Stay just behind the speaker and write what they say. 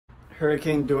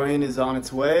Hurricane Dorian is on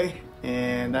its way,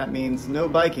 and that means no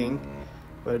biking,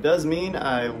 but it does mean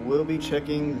I will be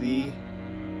checking the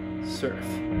surf.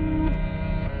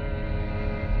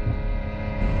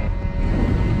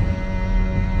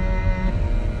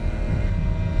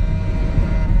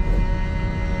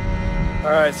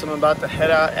 Alright, so I'm about to head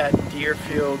out at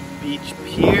Deerfield Beach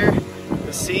Pier.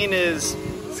 The scene is,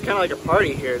 it's kind of like a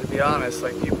party here, to be honest.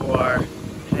 Like, people are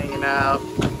hanging out,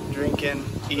 drinking,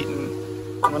 eating.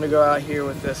 I'm gonna go out here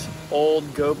with this old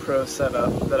GoPro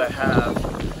setup that I have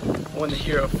when the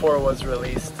Hero 4 was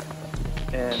released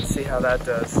and see how that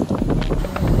does.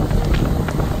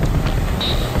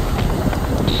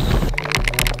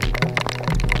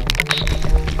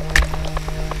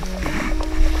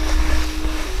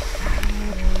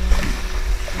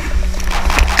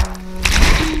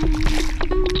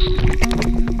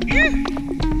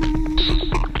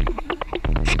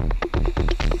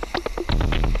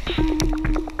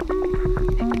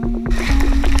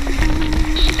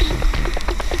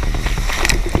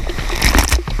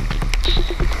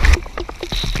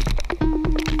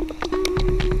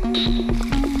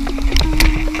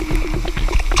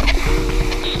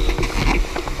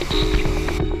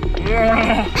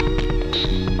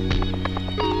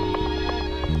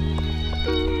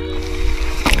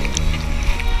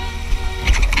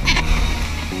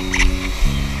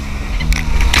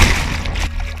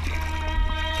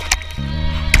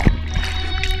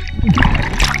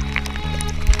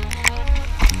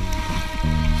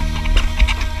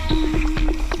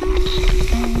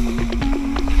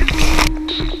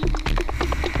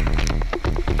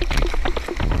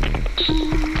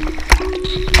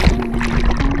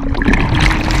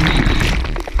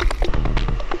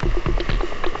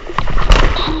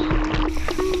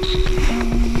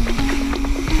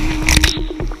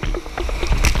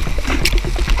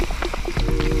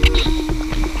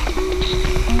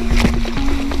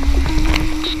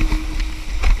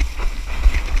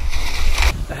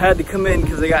 I had to come in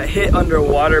because I got hit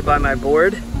underwater by my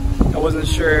board. I wasn't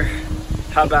sure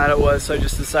how bad it was, so I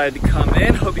just decided to come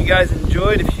in. Hope you guys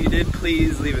enjoyed. If you did,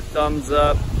 please leave a thumbs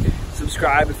up.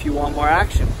 Subscribe if you want more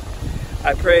action.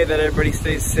 I pray that everybody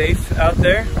stays safe out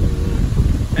there.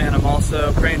 And I'm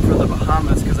also praying for the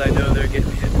Bahamas because I know they're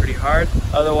getting hit pretty hard.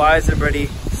 Otherwise, everybody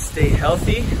stay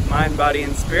healthy, mind, body,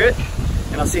 and spirit.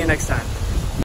 And I'll see you next time.